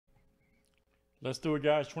Let's do it,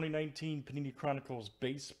 guys. 2019 Panini Chronicles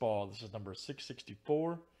Baseball. This is number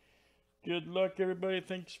 664. Good luck, everybody.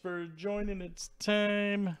 Thanks for joining. It's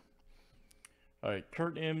time. All right,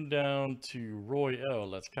 Kurt M down to Roy L.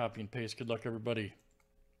 Let's copy and paste. Good luck, everybody.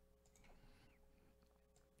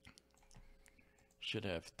 Should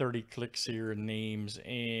have 30 clicks here, names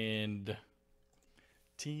and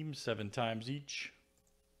teams, 7 times each.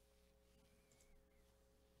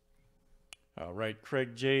 All right,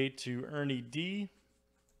 Craig J to Ernie D.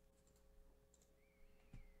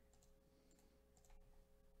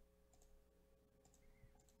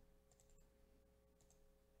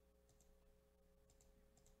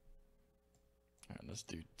 All right, let's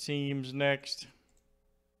do teams next.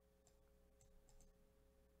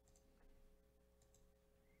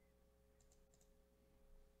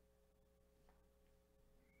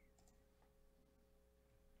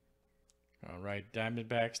 All right,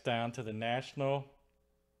 Diamondbacks down to the National.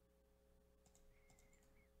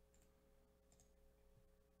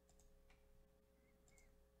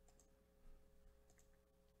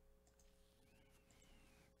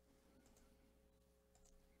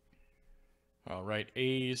 All right,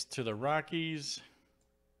 A's to the Rockies.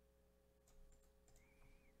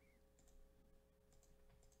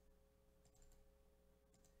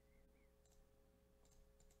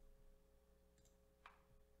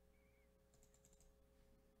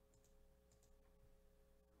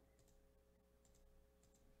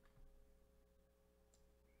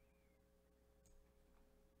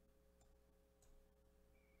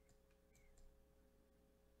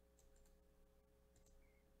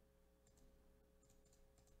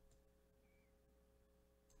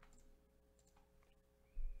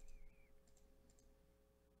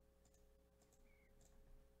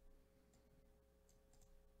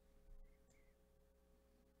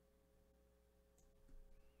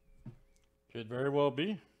 Could very well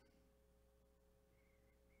be.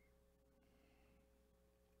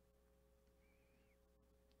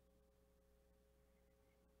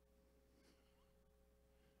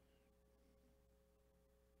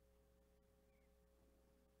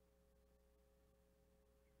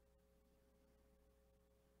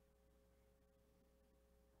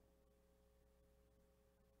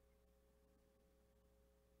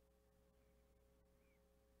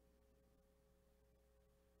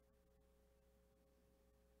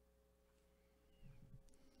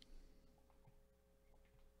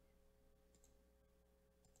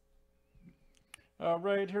 All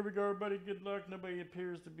right, here we go, everybody. Good luck. Nobody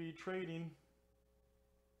appears to be trading.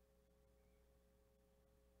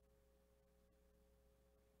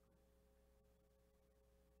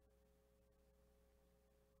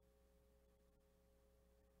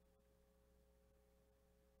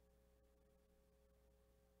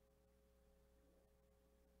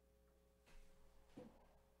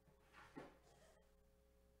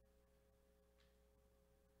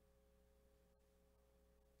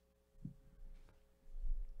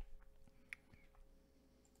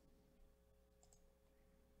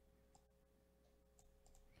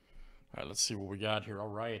 All right, let's see what we got here. All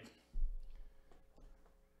right.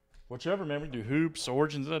 Whichever, man. We can do hoops,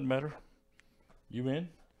 origins, doesn't matter. You in?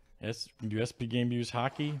 Yes, we can do SP game views,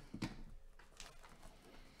 hockey.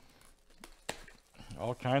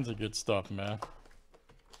 All kinds of good stuff, man.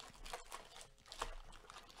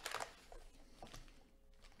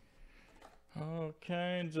 All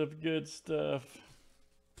kinds of good stuff.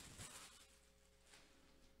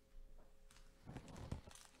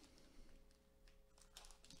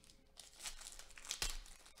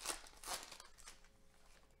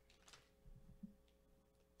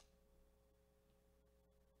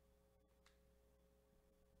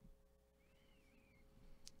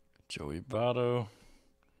 Joey Votto,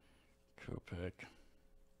 Kopech.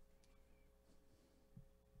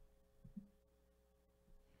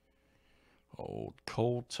 Old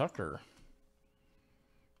Cole Tucker.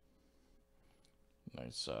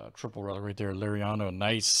 Nice triple relic right there. Lariano,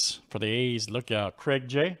 nice for the A's. Look out. Craig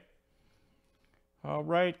J. All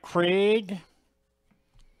right, Craig.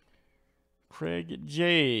 Craig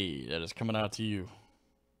J. That is coming out to you.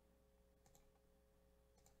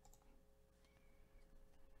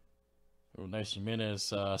 Oh, nice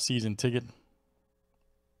Jimenez season ticket.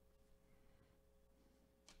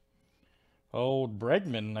 Old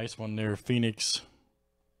Bregman, nice one there. Phoenix.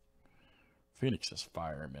 Phoenix is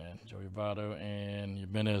fire, man. Joey Votto and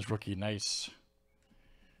Jimenez rookie, nice.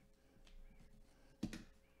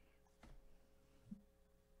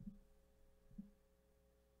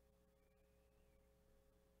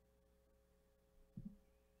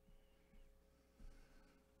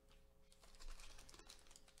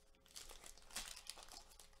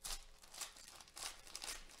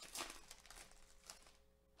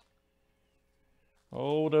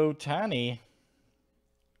 Old Otani.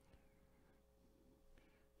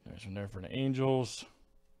 There's one there for the Angels.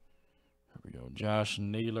 Here we go. Josh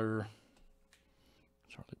Naylor.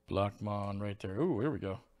 Charlie Blackmon right there. Ooh, here we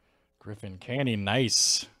go. Griffin Canny.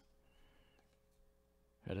 Nice.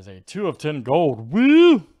 That is a 2 of 10 gold.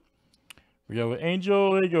 Woo! We go with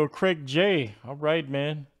Angel. There you go. Craig J. All right,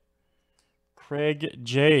 man. Craig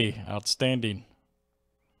J. Outstanding.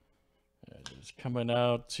 That is coming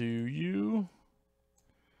out to you.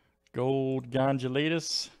 Gold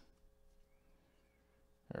Gondolatus.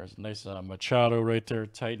 There's a nice Machado right there.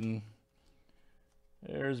 Titan.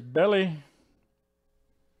 There's Belly.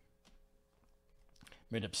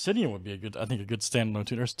 I mean, Obsidian would be a good, I think, a good standalone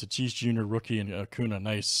too. There's Tatis Jr., rookie, and Acuna.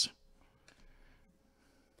 Nice.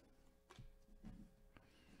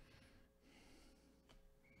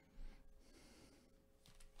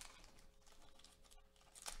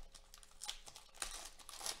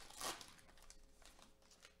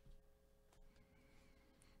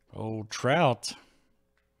 Old Trout.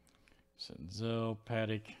 Senzel,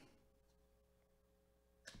 Paddock.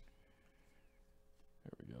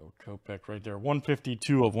 There we go. Kopech right there.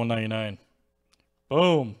 152 of 199.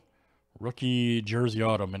 Boom. Rookie jersey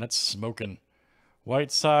auto. Man, that's smoking.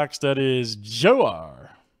 White Sox, that is Joe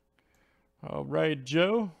R. All right,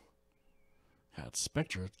 Joe. God,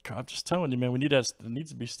 Spectre. I'm just telling you, man, we need that. It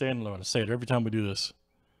needs to be standalone. I say it every time we do this.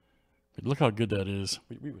 But look how good that is.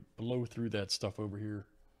 We would blow through that stuff over here.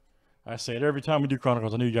 I say it every time we do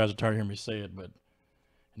Chronicles. I know you guys are tired of hearing me say it, but it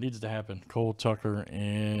needs to happen. Cole Tucker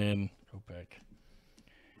and Kopech.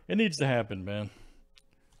 It needs to happen, man.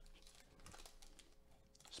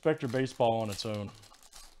 Spectre baseball on its own.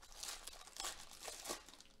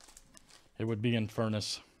 It would be in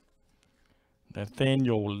Furnace.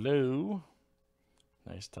 Nathaniel Lowe.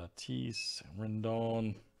 Nice Tatis.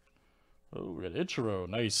 Rendon. Oh, we got Ichiro.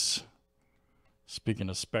 Nice. Speaking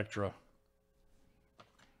of Spectra.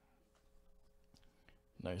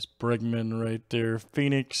 Nice Bregman right there.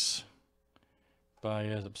 Phoenix.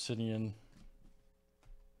 Baez, Obsidian.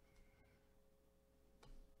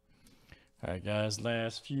 All right, guys.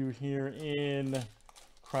 Last few here in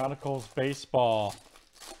Chronicles Baseball.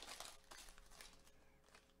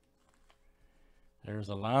 There's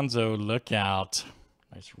Alonso. Look out.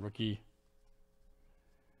 Nice rookie.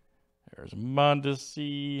 There's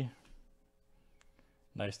Mondesi.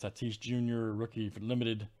 Nice Tatis Jr. rookie for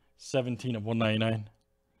limited. 17 of 199.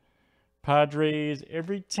 Padres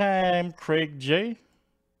every time. Craig J.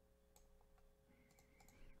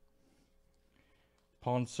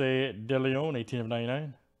 Ponce de Leon, 18 of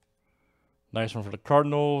 99. Nice one for the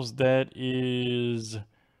Cardinals. That is,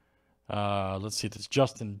 let's see, that's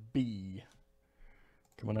Justin B.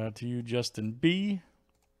 Coming out to you, Justin B.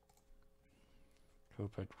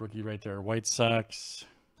 Kopech rookie right there. White Sox.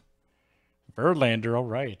 Verlander, all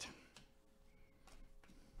right.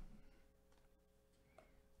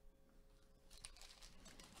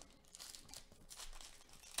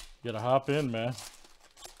 You gotta hop in, man.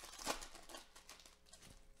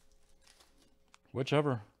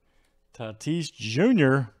 Whichever. Tatis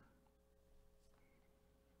Jr.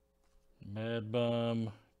 Mad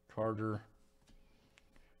Bum. Carter.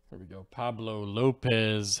 There we go. Pablo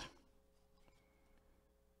Lopez.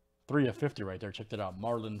 3 of 50 right there. Check that out.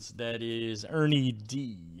 Marlins. That is Ernie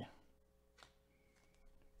D.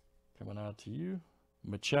 Coming out to you.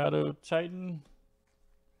 Machado Titan.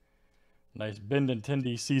 Nice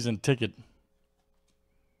Benintendi season ticket.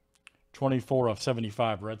 24 of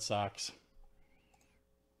 75 Red Sox.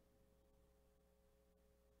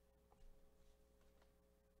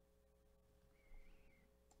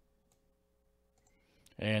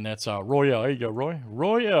 And that's Royale. There you go, Roy.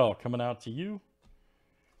 Royale coming out to you.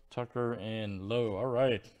 Tucker and Lowe. All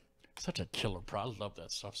right. Such a killer product. I love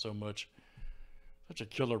that stuff so much. Such a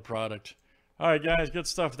killer product. All right, guys. Good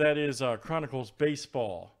stuff. That is Chronicles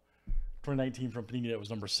Baseball 2019 from Panini. That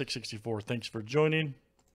was number 664. Thanks for joining.